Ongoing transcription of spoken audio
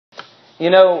You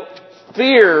know,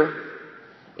 fear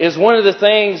is one of the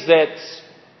things that's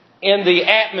in the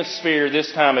atmosphere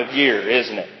this time of year,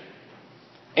 isn't it?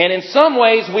 And in some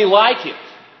ways we like it.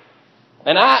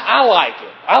 And I like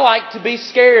it. I like to be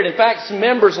scared. In fact, some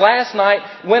members last night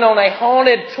went on a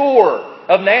haunted tour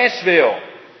of Nashville.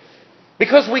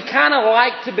 Because we kind of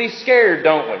like to be scared,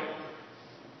 don't we?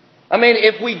 I mean,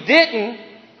 if we didn't,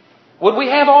 would we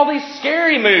have all these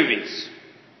scary movies?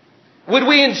 Would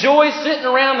we enjoy sitting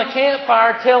around the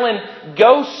campfire telling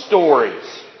ghost stories?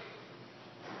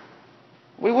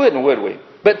 We wouldn't, would we?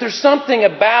 But there's something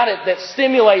about it that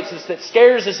stimulates us, that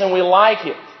scares us, and we like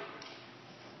it.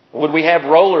 Would we have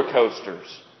roller coasters?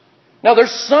 Now,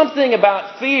 there's something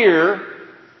about fear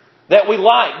that we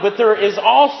like, but there is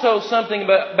also something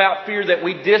about fear that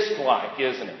we dislike,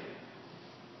 isn't it?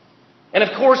 And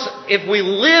of course, if we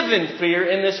live in fear,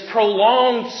 in this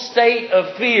prolonged state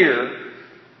of fear,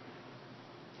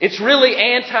 it's really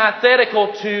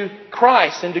antithetical to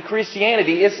Christ and to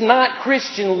Christianity. It's not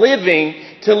Christian living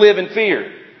to live in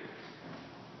fear.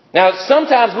 Now,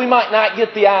 sometimes we might not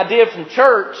get the idea from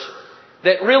church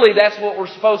that really that's what we're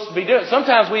supposed to be doing.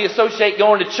 Sometimes we associate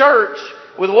going to church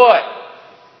with what?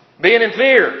 Being in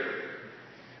fear.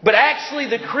 But actually,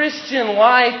 the Christian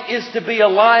life is to be a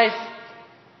life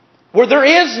where there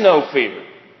is no fear.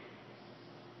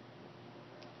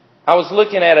 I was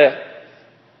looking at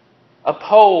a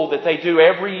poll that they do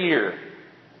every year.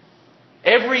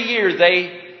 Every year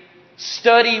they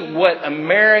study what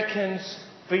Americans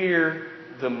fear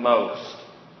the most.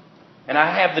 And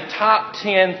I have the top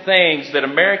 10 things that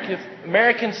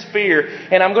Americans fear.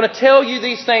 And I'm going to tell you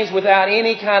these things without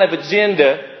any kind of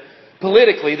agenda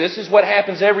politically. This is what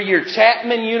happens every year.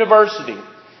 Chapman University,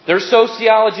 their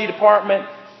sociology department,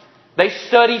 they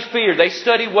study fear. They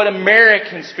study what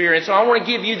Americans fear. And so I want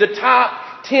to give you the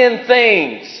top 10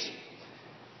 things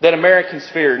that Americans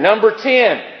fear. Number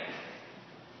 10,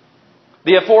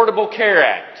 the Affordable Care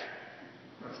Act.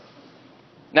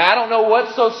 Now, I don't know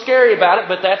what's so scary about it,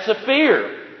 but that's a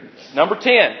fear. Number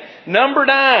 10. Number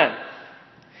 9,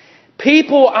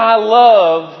 people I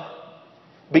love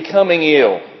becoming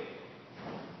ill.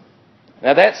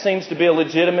 Now, that seems to be a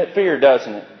legitimate fear,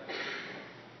 doesn't it?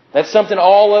 That's something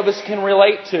all of us can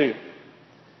relate to.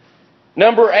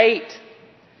 Number 8,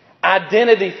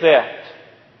 identity theft.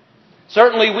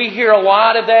 Certainly we hear a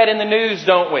lot of that in the news,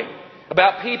 don't we?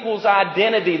 About people's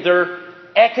identity, their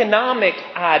economic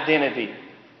identity,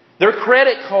 their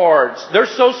credit cards, their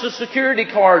Social Security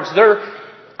cards, their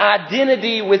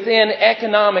identity within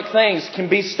economic things can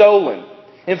be stolen.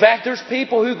 In fact, there's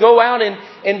people who go out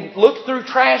and look through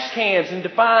trash cans and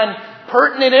to find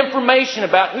pertinent information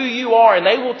about who you are, and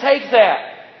they will take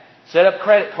that, set up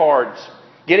credit cards,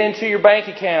 get into your bank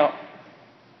account,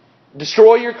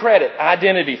 destroy your credit,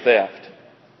 identity theft.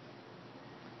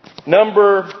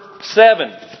 Number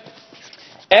 7,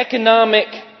 economic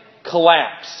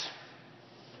collapse.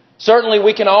 Certainly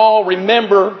we can all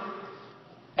remember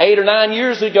 8 or 9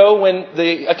 years ago when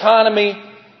the economy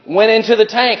went into the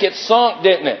tank. It sunk,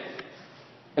 didn't it?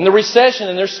 And the recession,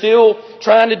 and they're still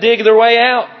trying to dig their way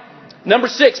out. Number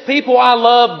 6, people I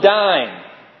love dying.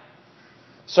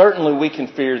 Certainly we can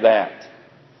fear that.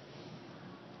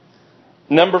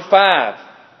 Number 5,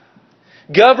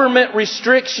 government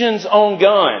restrictions on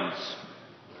guns.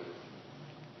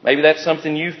 Maybe that's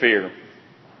something you fear.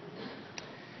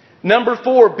 Number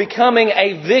 4, becoming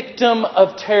a victim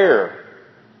of terror.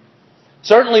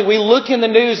 Certainly we look in the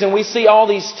news and we see all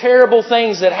these terrible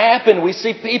things that happen. We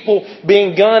see people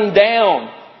being gunned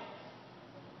down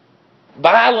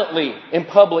violently in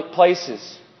public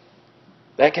places.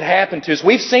 That can happen to us.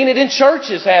 We've seen it in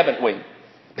churches, haven't we?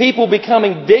 People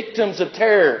becoming victims of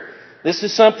terror. This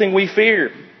is something we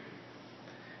fear.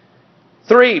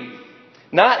 3,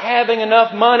 not having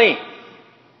enough money.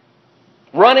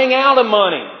 Running out of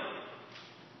money.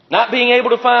 Not being able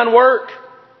to find work.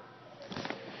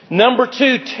 Number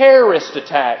 2, terrorist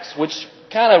attacks, which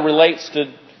kind of relates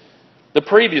to the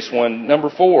previous one, number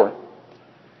 4.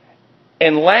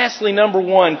 And lastly, number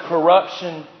 1,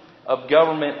 corruption of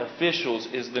government officials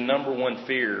is the number 1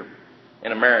 fear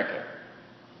in America.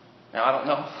 Now, I don't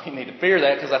know if we need to fear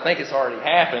that because I think it's already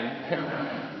happened.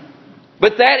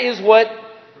 But that is what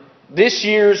this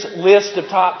year's list of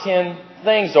top 10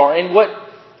 things are. And what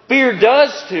fear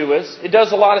does to us, it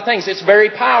does a lot of things. It's very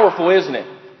powerful, isn't it?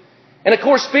 And of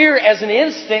course, fear as an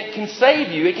instinct can save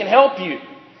you. It can help you.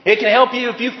 It can help you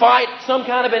if you fight some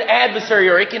kind of an adversary,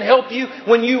 or it can help you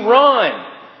when you run.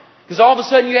 Because all of a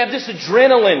sudden you have this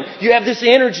adrenaline, you have this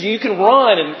energy, you can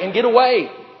run and get away.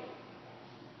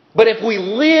 But if we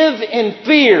live in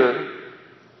fear,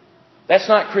 that's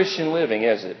not Christian living,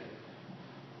 is it?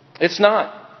 It's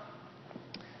not.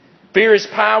 Fear is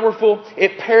powerful.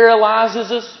 It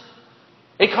paralyzes us.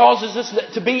 It causes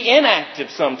us to be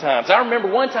inactive sometimes. I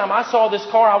remember one time I saw this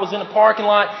car. I was in a parking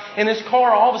lot, and this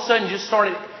car all of a sudden just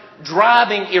started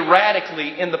driving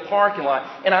erratically in the parking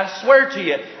lot. And I swear to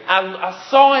you, I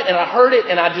saw it and I heard it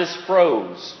and I just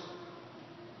froze.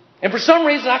 And for some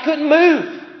reason I couldn't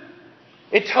move.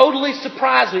 It totally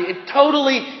surprised me. It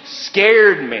totally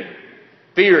scared me.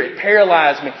 Fear, it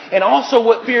paralyzed me. And also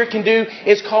what fear can do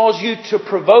is cause you to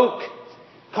provoke,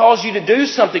 cause you to do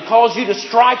something, cause you to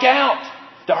strike out,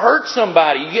 to hurt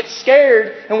somebody. You get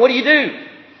scared, and what do?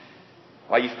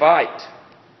 Well, you fight.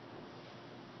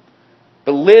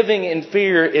 But living in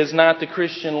fear is not the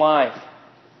Christian life.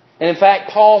 And in fact,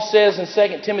 Paul says in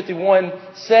 2 Timothy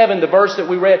 1:7, the verse that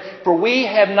we read, for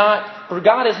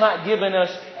God has not given us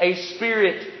a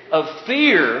spirit of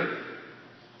fear,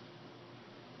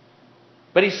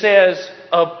 but he says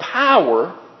of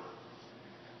power,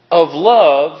 of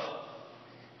love,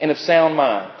 and of sound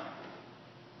mind.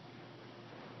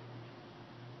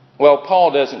 Well,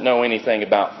 Paul doesn't know anything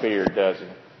about fear, does he?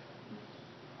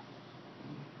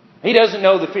 He doesn't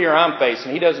know the fear I'm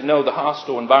facing. He doesn't know the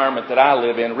hostile environment that I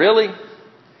live in. Really?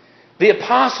 The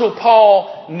Apostle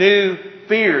Paul knew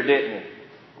fear, didn't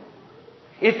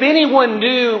he? If anyone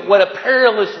knew what a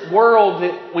perilous world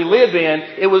that we live in,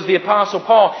 it was the Apostle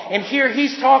Paul. And here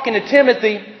he's talking to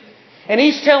Timothy, and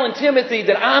he's telling Timothy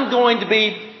that I'm going to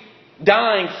be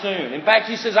dying soon. In fact,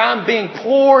 he says, I'm being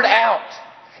poured out.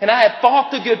 And I have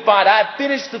fought the good fight. I have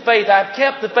finished the faith. I have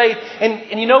kept the faith.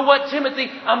 And you know what, Timothy?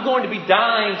 I'm going to be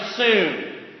dying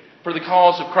soon for the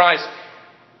cause of Christ.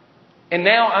 And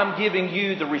now I'm giving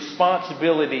you the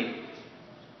responsibility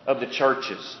of the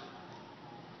churches.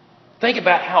 Think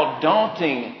about how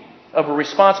daunting of a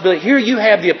responsibility. Here you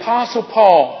have the Apostle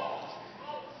Paul,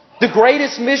 the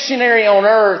greatest missionary on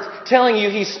earth, telling you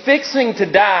he's fixing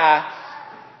to die.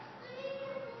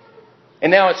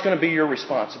 And now it's going to be your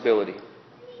responsibility.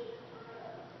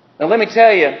 Now let me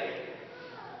tell you,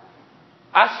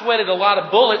 I sweated a lot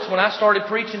of bullets when I started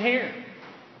preaching here.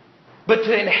 But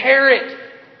to inherit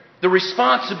the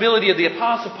responsibility of the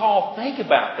Apostle Paul, think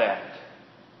about that.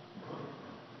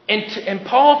 And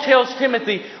Paul tells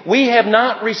Timothy, we have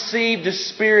not received a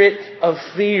spirit of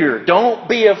fear. Don't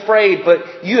be afraid,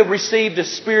 but you have received a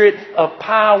spirit of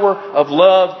power, of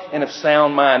love, and of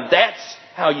sound mind. That's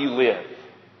how you live.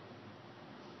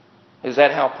 Is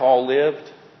that how Paul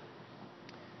lived?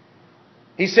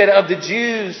 He said, of the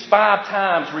Jews, 5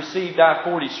 times received I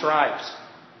 40 stripes,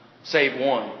 save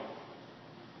one.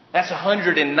 That's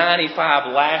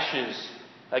 195 lashes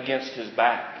against his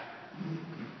back.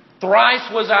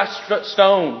 Thrice was I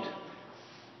stoned.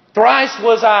 Thrice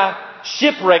was I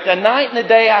shipwrecked. A night and a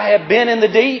day I have been in the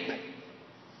deep.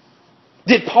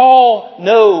 Did Paul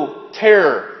know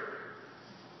terror?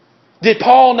 Did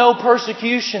Paul know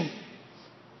persecution?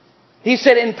 He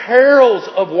said, in perils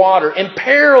of water, in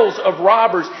perils of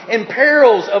robbers, in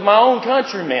perils of my own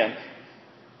countrymen.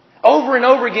 Over and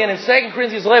over again in 2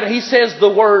 Corinthians 11, he says the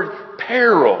word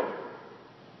peril.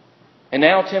 And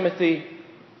now, Timothy,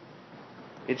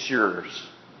 it's yours.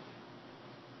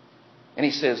 And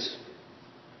he says,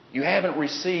 you haven't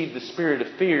received the spirit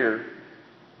of fear,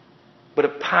 but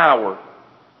of power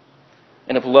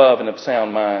and of love and of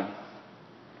sound mind.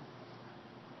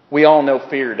 We all know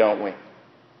fear, don't we?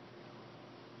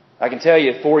 I can tell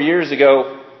you, 4 years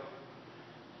ago,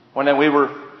 when we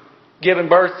were giving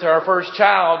birth to our first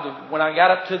child, when I got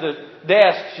up to the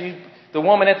desk, the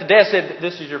woman at the desk said,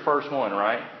 this is your first one,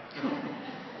 right?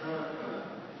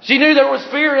 She knew there was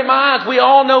fear in my eyes. We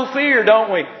all know fear,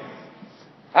 don't we?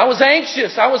 I was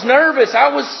anxious. I was nervous.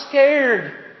 I was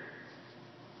scared.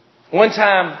 One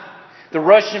time, the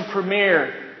Russian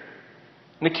premier,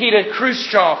 Nikita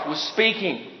Khrushchev, was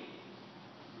speaking.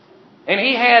 And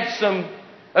he had some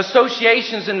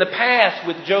associations in the past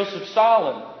with Joseph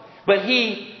Stalin. But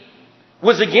he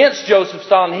was against Joseph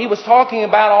Stalin. He was talking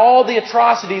about all the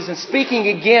atrocities and speaking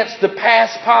against the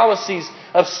past policies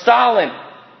of Stalin.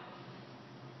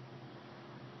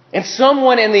 And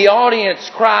someone in the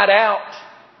audience cried out,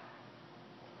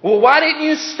 well, why didn't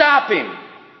you stop him?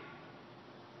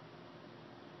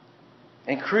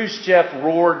 And Khrushchev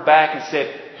roared back and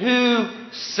said, who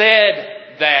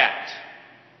said that?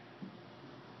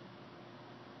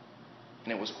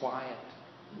 And it was quiet.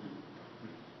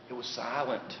 It was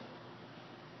silent.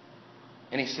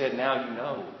 And he said, now you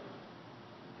know.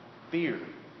 Fear.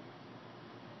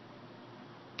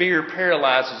 Fear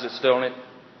paralyzes us, don't it?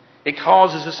 It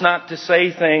causes us not to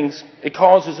say things. It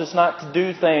causes us not to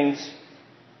do things.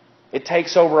 It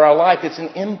takes over our life. It's an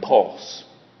impulse.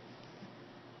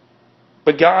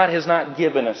 But God has not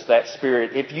given us that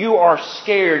spirit. If you are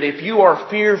scared, if you are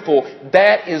fearful,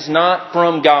 that is not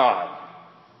from God.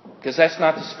 Because that's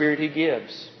not the spirit He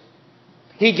gives.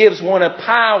 He gives one a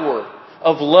power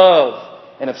of love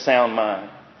and of sound mind.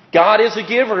 God is a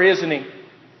giver, isn't He?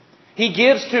 He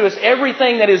gives to us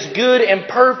everything that is good and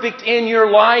perfect in your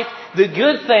life. The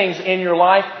good things in your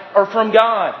life are from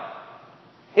God.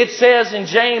 It says in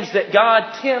James that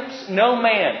God tempts no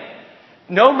man.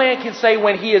 No man can say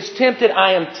when he is tempted,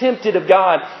 I am tempted of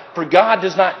God. For God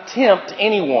does not tempt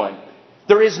anyone.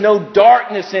 There is no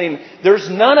darkness in Him. There's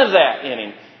none of that in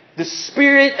Him. The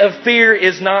spirit of fear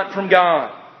is not from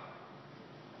God.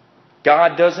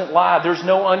 God doesn't lie. There's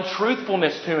no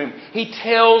untruthfulness to Him. He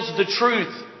tells the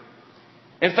truth.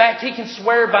 In fact, He can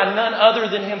swear by none other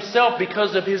than Himself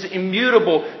because of His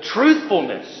immutable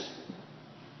truthfulness.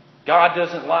 God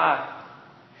doesn't lie.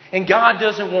 And God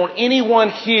doesn't want anyone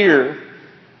here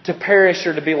to perish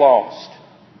or to be lost.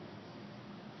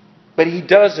 But He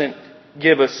doesn't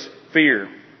give us fear.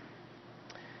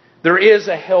 There is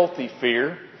a healthy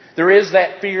fear. There is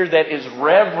that fear that is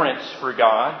reverence for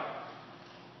God.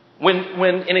 When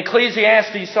in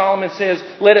Ecclesiastes, Solomon says,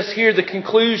 let us hear the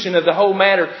conclusion of the whole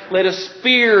matter. Let us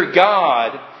fear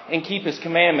God and keep His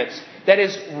commandments. That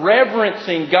is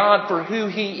reverencing God for who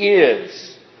He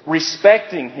is.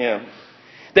 Respecting Him.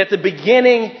 That the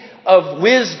beginning of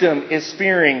wisdom is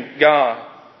fearing God.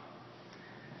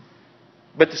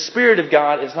 But the Spirit of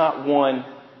God is not one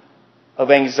of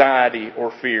anxiety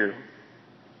or fear.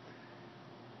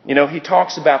 You know, He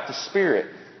talks about the Spirit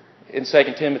in 2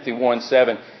 Timothy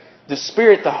 1:7. The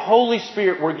Spirit, the Holy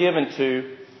Spirit we're given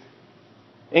to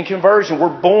in conversion.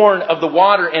 We're born of the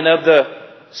water and of the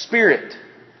Spirit.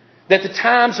 That the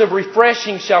times of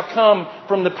refreshing shall come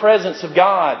from the presence of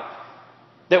God.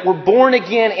 That we're born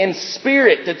again in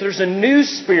spirit, that there's a new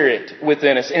spirit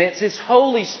within us. And it's His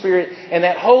Holy Spirit, and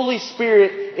that Holy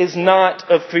Spirit is not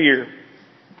of fear.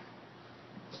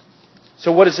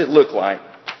 So what does it look like?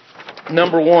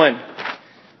 Number one,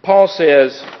 Paul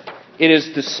says it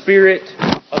is the spirit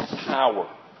of power.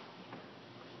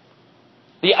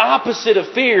 The opposite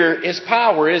of fear is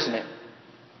power, isn't it?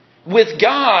 With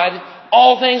God,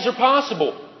 all things are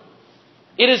possible.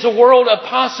 It is a world of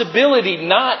possibility,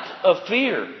 not of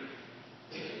fear.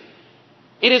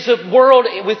 It is a world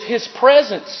with His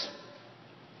presence.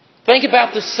 Think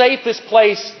about the safest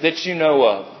place that you know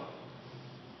of.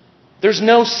 There's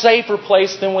no safer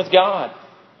place than with God.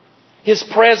 His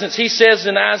presence, He says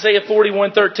in Isaiah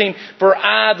 41:13, for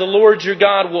I, the Lord your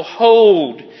God, will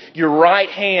hold your right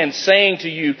hand, saying to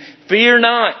you, fear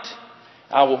not,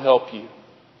 I will help you.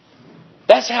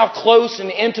 That's how close and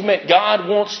intimate God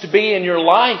wants to be in your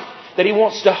life. That He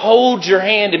wants to hold your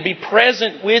hand and be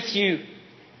present with you.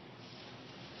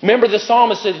 Remember the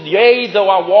psalmist says, yea, though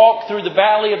I walk through the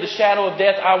valley of the shadow of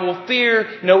death, I will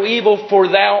fear no evil, for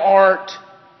Thou art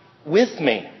with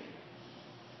me.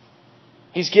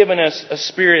 He's given us a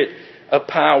spirit of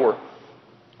power.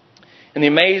 And the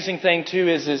amazing thing too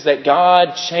is that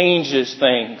God changes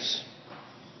things.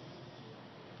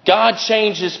 God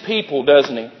changes people,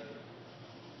 doesn't He?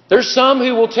 There's some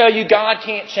who will tell you God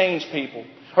can't change people.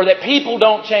 Or that people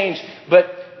don't change.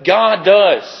 But God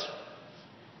does.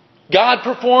 God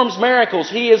performs miracles.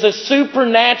 He is a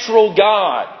supernatural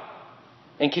God.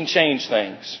 And can change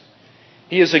things.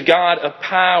 He is a God of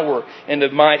power and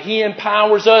of might. He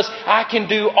empowers us. I can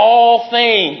do all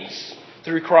things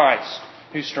through Christ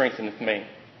who strengtheneth me.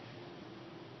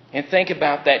 And think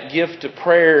about that gift of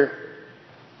prayer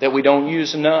that we don't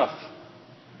use enough.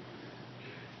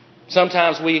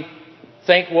 Sometimes we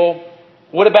think, well,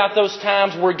 what about those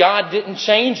times where God didn't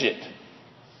change it?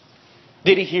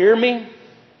 Did He hear me?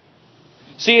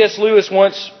 C.S. Lewis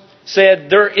once said,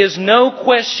 there is no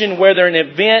question whether an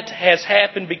event has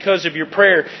happened because of your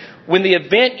prayer. When the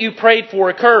event you prayed for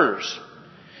occurs,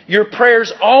 your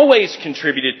prayers always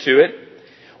contributed to it.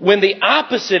 When the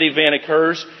opposite event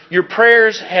occurs, your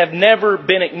prayers have never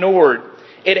been ignored.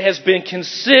 It has been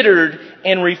considered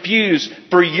and refused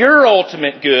for your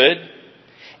ultimate good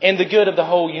and the good of the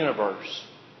whole universe.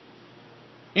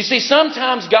 You see,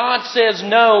 sometimes God says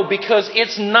no because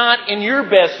it's not in your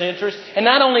best interest. And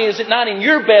not only is it not in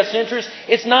your best interest,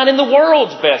 it's not in the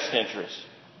world's best interest.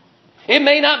 It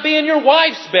may not be in your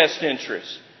wife's best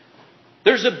interest.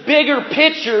 There's a bigger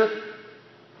picture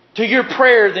to your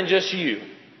prayer than just you.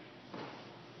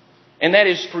 And that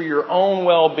is for your own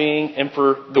well-being and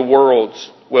for the world's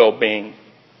well-being.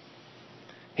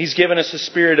 He's given us a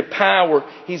spirit of power.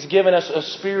 He's given us a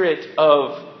spirit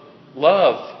of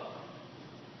love.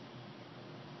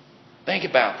 Think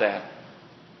about that.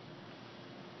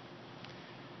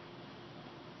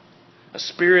 A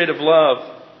spirit of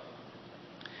love.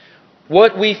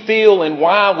 What we feel and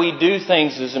why we do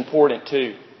things is important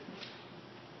too.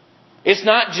 It's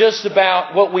not just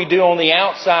about what we do on the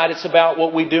outside, it's about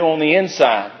what we do on the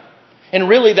inside. And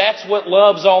really that's what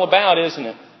love's all about, isn't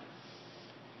it?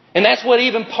 And that's what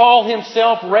even Paul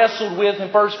himself wrestled with in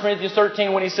 1 Corinthians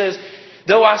 13 when he says,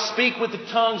 though I speak with the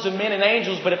tongues of men and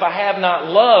angels, but if I have not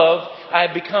love, I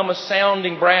have become a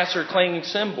sounding brass or clanging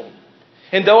cymbal.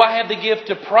 And though I have the gift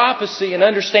of prophecy and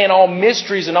understand all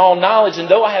mysteries and all knowledge, and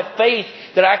though I have faith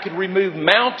that I could remove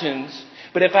mountains,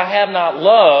 but if I have not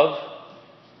love,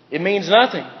 it means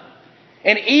nothing.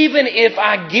 And even if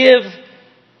I give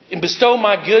and bestow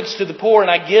my goods to the poor and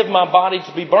I give my body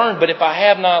to be burned, but if I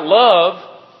have not love,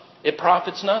 it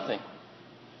profits nothing.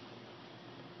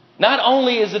 Not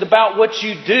only is it about what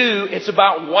you do, it's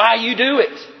about why you do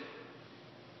it.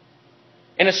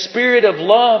 And a spirit of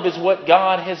love is what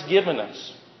God has given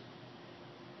us.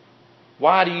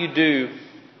 Why do you do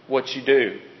what you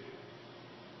do?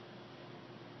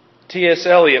 T.S.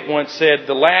 Eliot once said,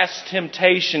 the last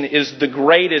temptation is the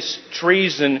greatest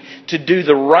treason, to do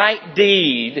the right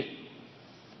deed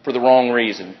for the wrong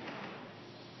reason.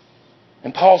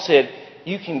 And Paul said,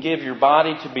 you can give your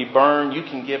body to be burned, you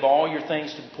can give all your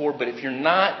things to the poor, but if you're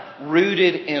not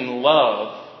rooted in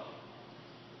love,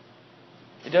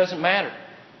 it doesn't matter.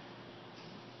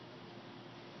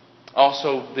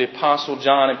 Also, the Apostle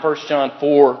John in 1 John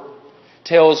 4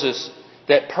 tells us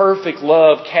that perfect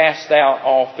love casts out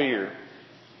all fear.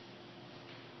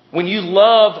 When you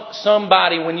love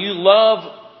somebody, when you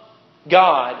love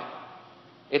God,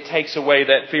 it takes away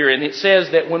that fear. And it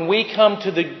says that when we come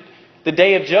to the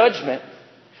day of judgment,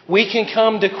 we can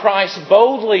come to Christ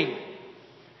boldly,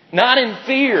 not in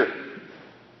fear,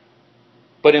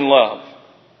 but in love.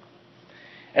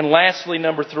 And lastly,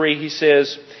 number 3, he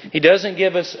says, He doesn't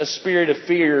give us a spirit of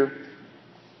fear,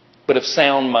 but of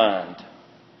sound mind,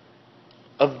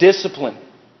 of discipline,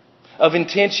 of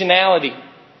intentionality.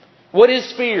 What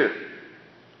is fear?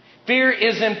 Fear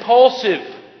is impulsive.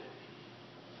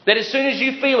 That as soon as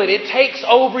you feel it, it takes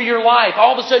over your life.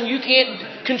 All of a sudden you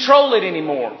can't control it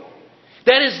anymore.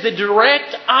 That is the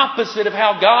direct opposite of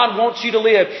how God wants you to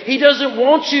live. He doesn't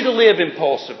want you to live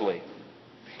impulsively.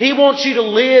 He wants you to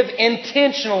live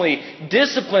intentionally,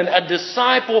 disciplined, a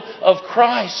disciple of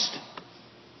Christ.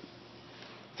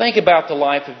 Think about the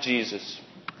life of Jesus.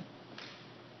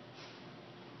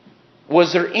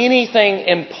 Was there anything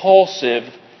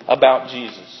impulsive about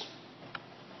Jesus?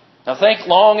 Now think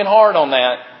long and hard on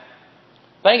that.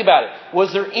 Think about it.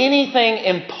 Was there anything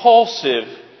impulsive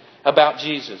about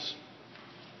Jesus?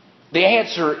 The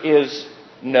answer is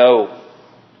no.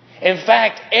 In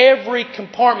fact, every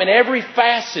compartment, every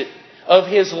facet of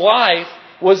His life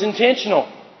was intentional.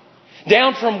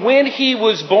 Down from when He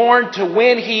was born to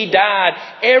when He died,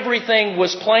 everything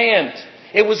was planned.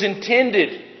 It was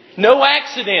intended. No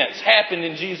accidents happened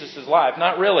in Jesus' life.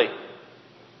 Not really.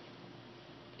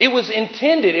 It was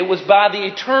intended. It was by the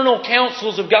eternal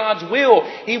counsels of God's will.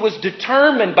 He was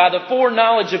determined by the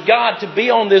foreknowledge of God to be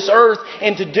on this earth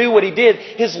and to do what He did.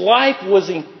 His life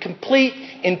was in complete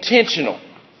intentional.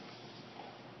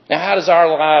 Now, how does our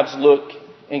lives look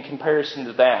in comparison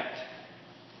to that?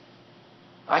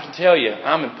 I can tell you,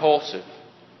 I'm impulsive.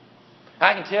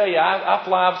 I can tell you, I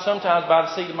fly sometimes by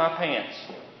the seat of my pants.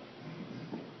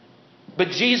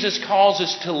 But Jesus calls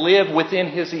us to live within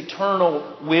His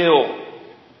eternal will.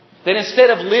 That instead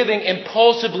of living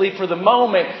impulsively for the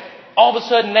moment, all of a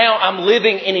sudden now I'm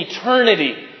living in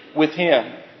eternity with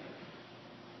Him.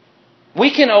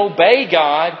 We can obey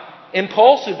God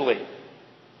impulsively,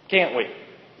 can't we?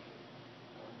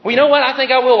 Well, you know what? I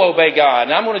think I will obey God,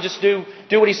 and I'm going to just do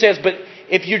what He says. But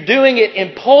if you're doing it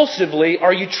impulsively,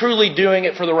 are you truly doing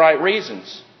it for the right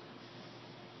reasons?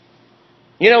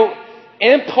 You know,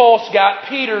 impulse got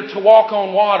Peter to walk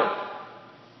on water.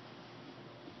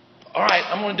 All right,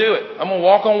 I'm going to do it. I'm going to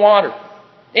walk on water.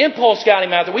 Impulse got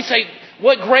him out there. We say,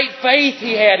 what great faith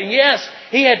he had. And yes,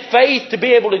 he had faith to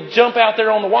be able to jump out there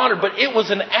on the water, but it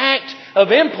was an act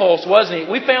of impulse, wasn't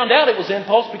it? We found out it was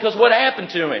impulse because what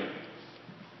happened to him?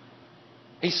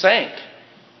 He sank.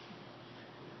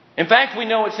 In fact, we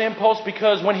know it's impulse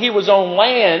because when he was on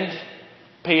land,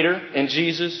 Peter and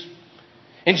Jesus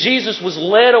was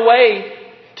led away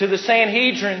to the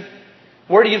Sanhedrin,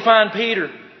 where do you find Peter?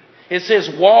 It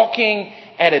says walking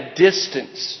at a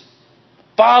distance,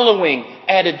 following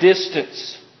at a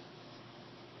distance.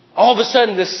 All of a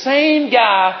sudden, the same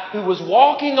guy who was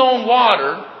walking on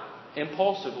water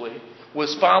impulsively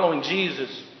was following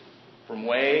Jesus from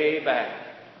way back.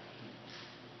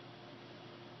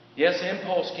 Yes,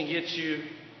 impulse can get you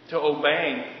to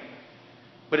obeying,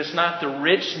 but it's not the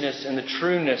richness and the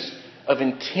trueness of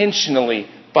intentionally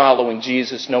following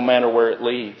Jesus no matter where it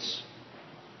leads.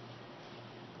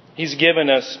 He's given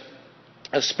us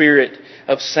a spirit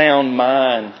of sound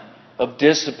mind, of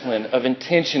discipline, of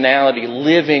intentionality,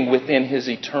 living within His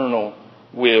eternal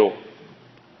will.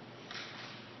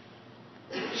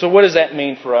 So what does that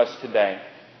mean for us today?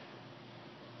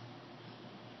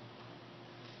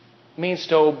 It means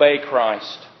to obey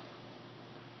Christ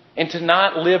and to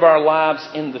not live our lives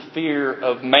in the fear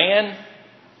of man,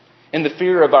 in the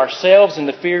fear of ourselves, in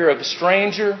the fear of a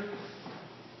stranger,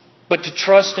 but to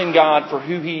trust in God for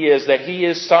who He is, that He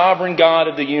is sovereign God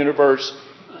of the universe.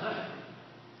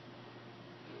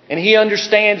 And He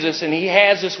understands us and He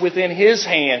has us within His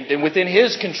hand and within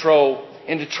His control,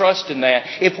 and to trust in that.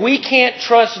 If we can't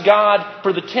trust God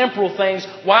for the temporal things,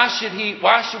 why should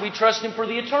we trust Him for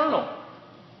the eternal?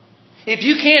 If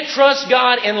you can't trust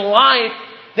God in life,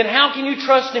 then how can you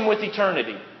trust Him with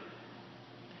eternity?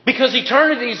 Because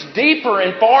eternity is deeper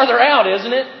and farther out,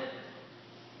 isn't it?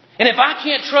 And if I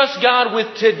can't trust God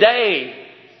with today,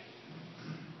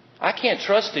 I can't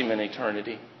trust Him in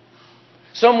eternity.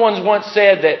 Someone once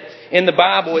said that in the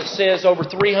Bible it says over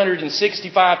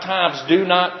 365 times, do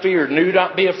not fear, do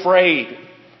not be afraid.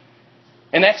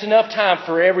 And that's enough time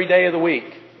for every day of the week,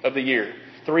 of the year.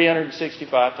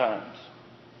 365 times.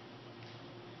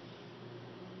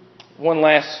 One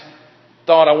last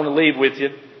thought I want to leave with you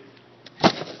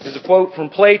is a quote from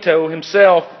Plato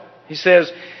himself. He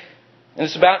says, and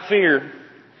it's about fear,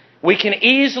 we can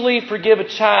easily forgive a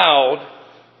child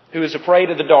who is afraid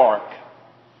of the dark.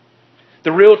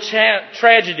 The real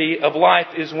tragedy of life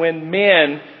is when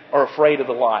men are afraid of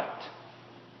the light.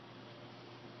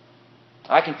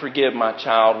 I can forgive my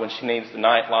child when she needs the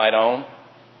night light on.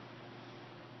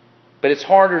 But it's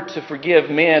harder to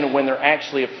forgive men when they're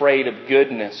actually afraid of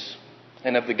goodness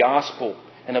and of the gospel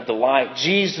and of the light.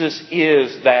 Jesus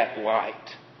is that light.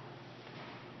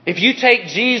 If you take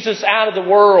Jesus out of the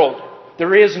world,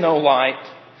 there is no light.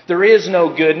 There is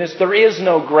no goodness. There is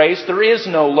no grace. There is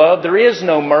no love. There is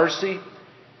no mercy.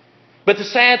 But the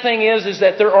sad thing is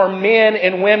that there are men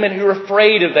and women who are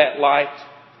afraid of that light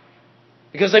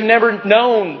because they've never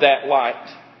known that light.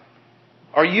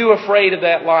 Are you afraid of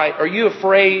that light? Are you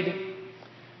afraid?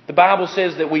 The Bible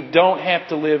says that we don't have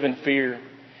to live in fear.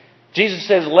 Jesus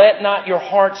says, let not your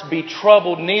hearts be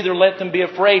troubled, neither let them be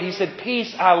afraid. He said,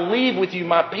 peace I leave with you,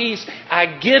 my peace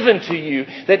I give unto you,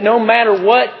 that no matter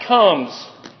what comes,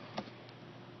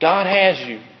 God has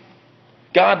you.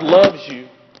 God loves you.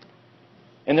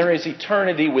 And there is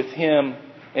eternity with Him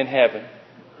in heaven.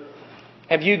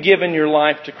 Have you given your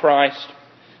life to Christ?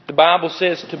 The Bible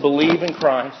says to believe in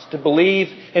Christ, to believe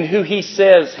in who He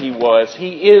says He was.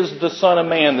 He is the Son of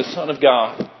Man, the Son of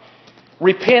God.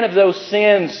 Repent of those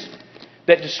sins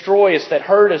that destroy us, that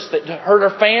hurt us, that hurt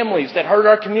our families, that hurt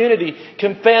our community.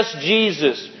 Confess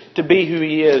Jesus to be who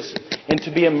He is and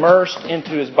to be immersed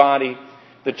into His body,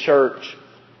 the church.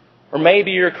 Or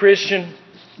maybe you're a Christian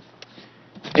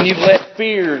and you've let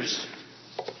fears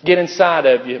get inside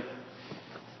of you.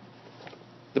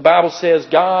 The Bible says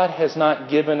God has not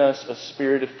given us a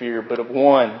spirit of fear, but of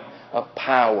one, of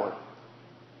power,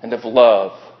 and of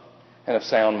love, and of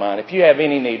sound mind. If you have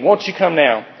any need, won't you come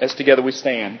now as together we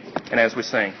stand and as we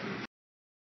sing.